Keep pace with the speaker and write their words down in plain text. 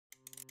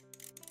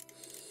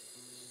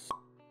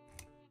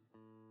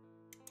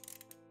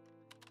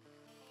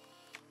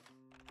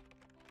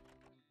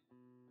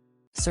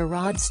Sir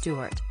Rod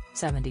Stewart,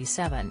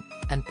 77,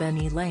 and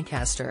Penny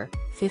Lancaster,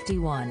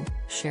 51,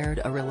 shared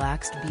a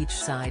relaxed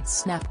beachside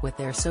snap with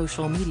their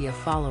social media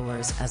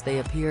followers as they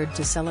appeared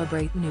to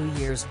celebrate New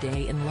Year's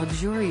Day in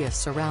luxurious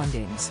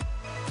surroundings.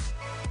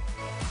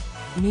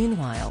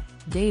 Meanwhile,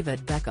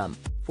 David Beckham,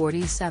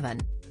 47,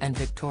 and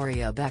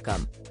Victoria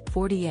Beckham,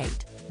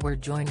 48, were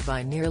joined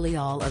by nearly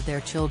all of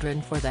their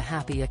children for the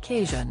happy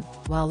occasion,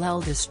 while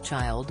eldest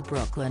child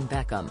Brooklyn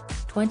Beckham,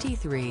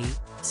 23,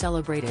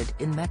 celebrated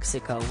in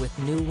Mexico with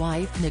new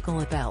wife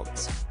Nicola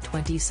Peltz,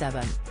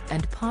 27,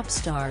 and pop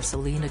star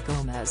Selena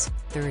Gomez,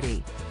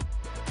 30.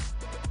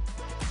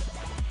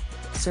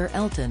 Sir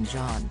Elton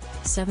John,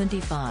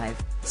 75,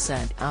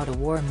 sent out a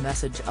warm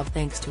message of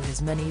thanks to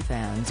his many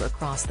fans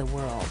across the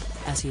world,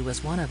 as he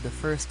was one of the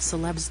first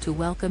celebs to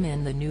welcome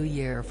in the new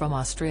year from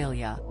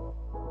Australia.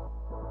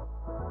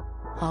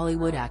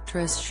 Hollywood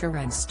actress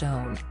Sharon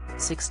Stone,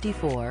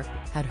 64,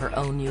 had her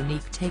own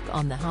unique take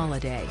on the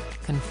holiday,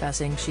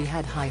 confessing she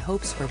had high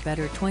hopes for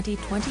better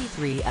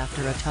 2023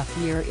 after a tough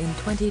year in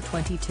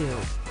 2022.